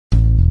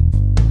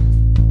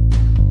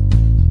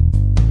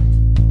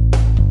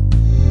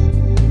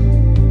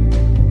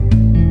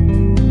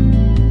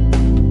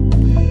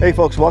Hey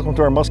folks, welcome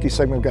to our Musky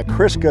segment. We've got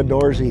Chris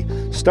Dorsey,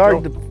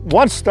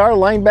 one-star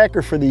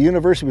linebacker for the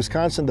University of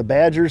Wisconsin, the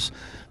Badgers,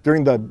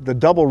 during the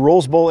double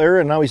Rose Bowl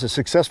era, and now he's a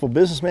successful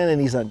businessman, and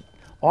he's an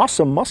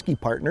awesome Musky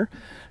partner.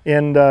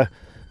 And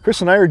Chris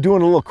and I are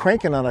doing a little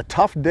cranking on a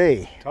tough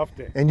day. Tough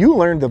day. And you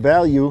learned the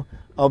value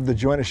of the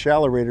jointed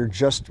shallow rater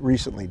just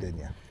recently, didn't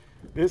you?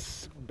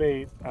 This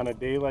bait on a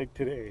day like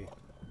today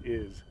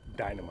is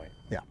dynamite.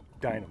 Yeah.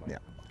 Dynamite. Yeah.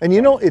 And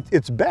you know,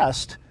 it's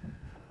best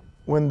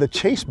when the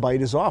chase bite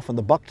is off and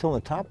the bucktail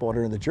and the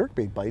topwater and the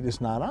jerkbait bite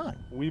is not on.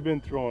 We've been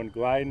throwing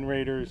gliding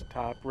raiders,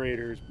 top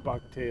raiders,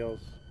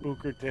 bucktails,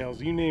 Bucher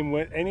tails, you name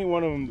what, any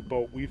one of them the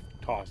boat, we've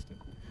tossed it.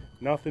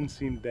 Nothing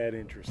seemed that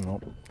interesting.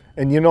 Nope.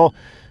 And you know,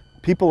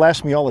 people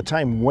ask me all the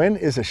time, when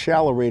is a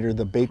shallow raider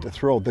the bait to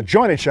throw? The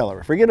jointed shallow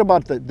raider. Forget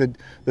about the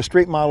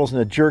straight models and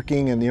the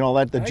jerking and all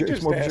that. I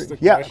just asked the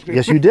yeah, question.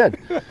 yes you did.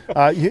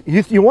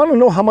 You want to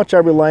know how much I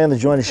rely on the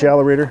jointed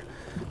shallow raider?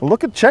 Well,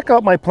 check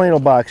out my Plano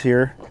box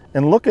here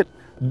and look at,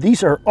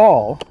 these are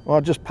all, well,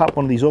 I'll just pop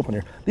one of these open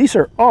here. These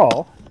are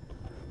all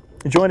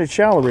jointed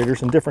shallow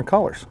raiders in different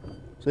colors.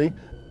 See,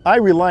 I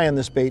rely on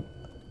this bait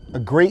a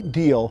great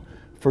deal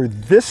for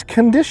this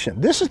condition.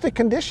 This is the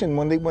condition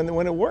when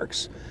it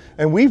works.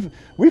 And we've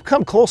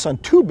come close on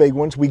two big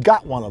ones. We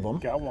got one of them.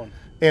 Got one.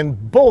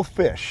 And both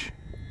fish,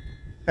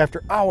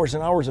 after hours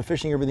and hours of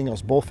fishing, everything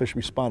else, both fish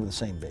respond to the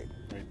same bait.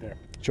 Right there.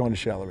 Jointed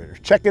shallow raiders.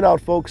 Check it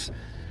out, folks.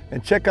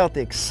 And check out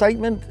the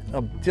excitement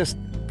of just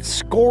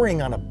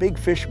scoring on a big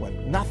fish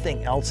when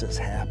nothing else is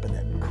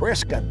happening.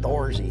 Chris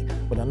Dorsey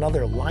with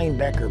another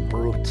linebacker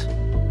brute.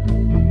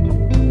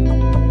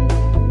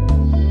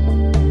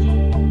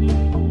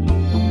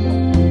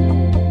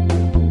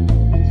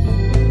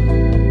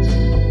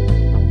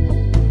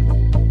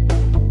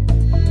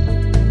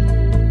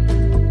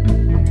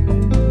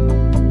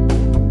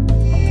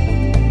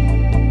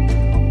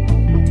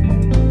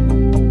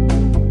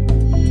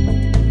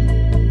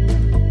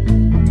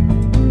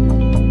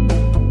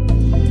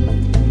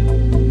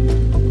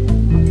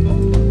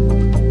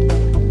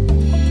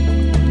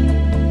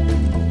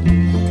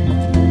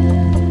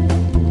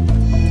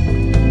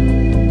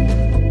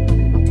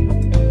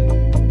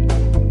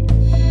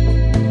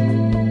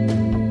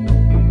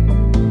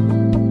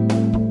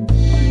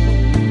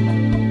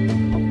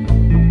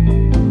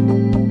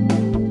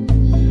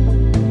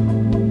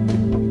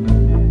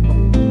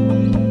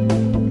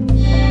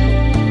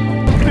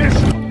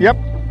 Yep.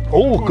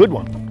 Oh, good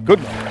one. Good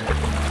one.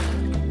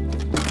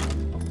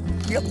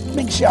 Yep,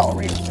 big shallow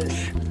raider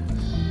fish.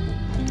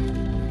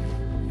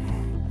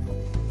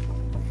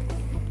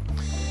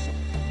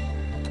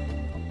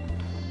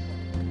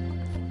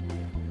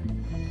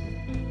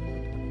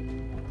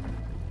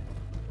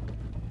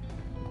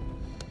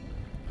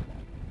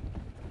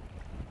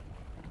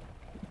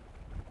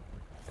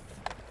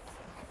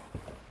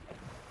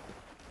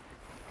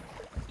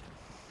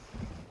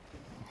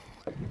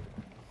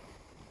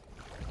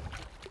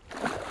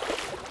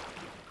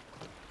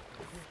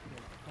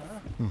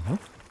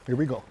 Here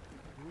we go.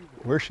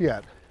 Where's she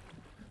at?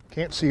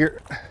 Can't see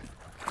her.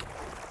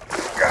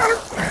 Got her.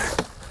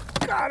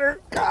 Got her.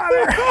 Got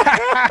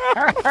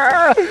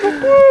her.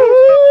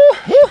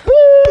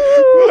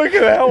 Look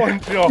at that one,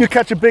 Joe. You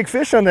catch a big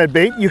fish on that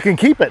bait, you can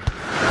keep it.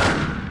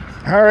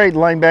 All right,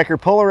 linebacker,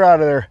 pull her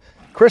out of there.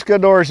 Chris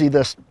Dorsey,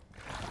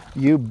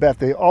 you bet,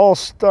 the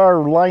all-star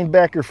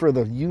linebacker for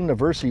the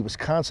University of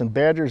Wisconsin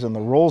Badgers in the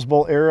Rose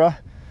Bowl era,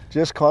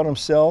 just caught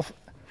himself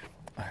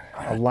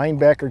a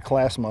linebacker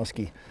class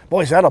muskie.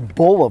 Boy, is that a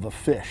bull of a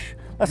fish.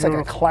 That's like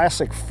a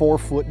classic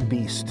 4-foot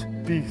beast.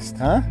 Beast.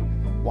 Huh?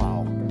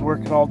 Wow. Been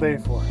working all day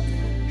for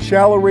it.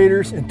 Shallow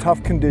raiders in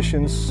tough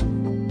conditions.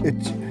 It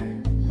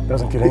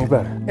doesn't get any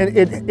better. And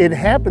it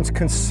happens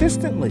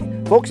consistently.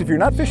 Folks, if you're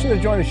not fishing a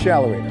jointed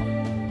shallow raider,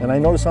 and I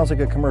know this sounds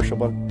like a commercial,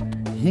 but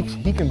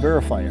he can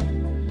verify it.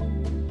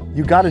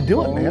 You got to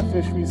do it, man.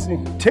 Fish we've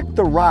seen. Tick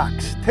the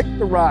rocks. Tick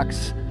the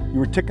rocks. You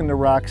were ticking the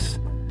rocks.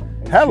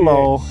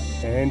 Hello.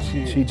 And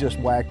she just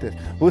whacked it.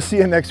 We'll see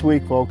you next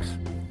week, folks.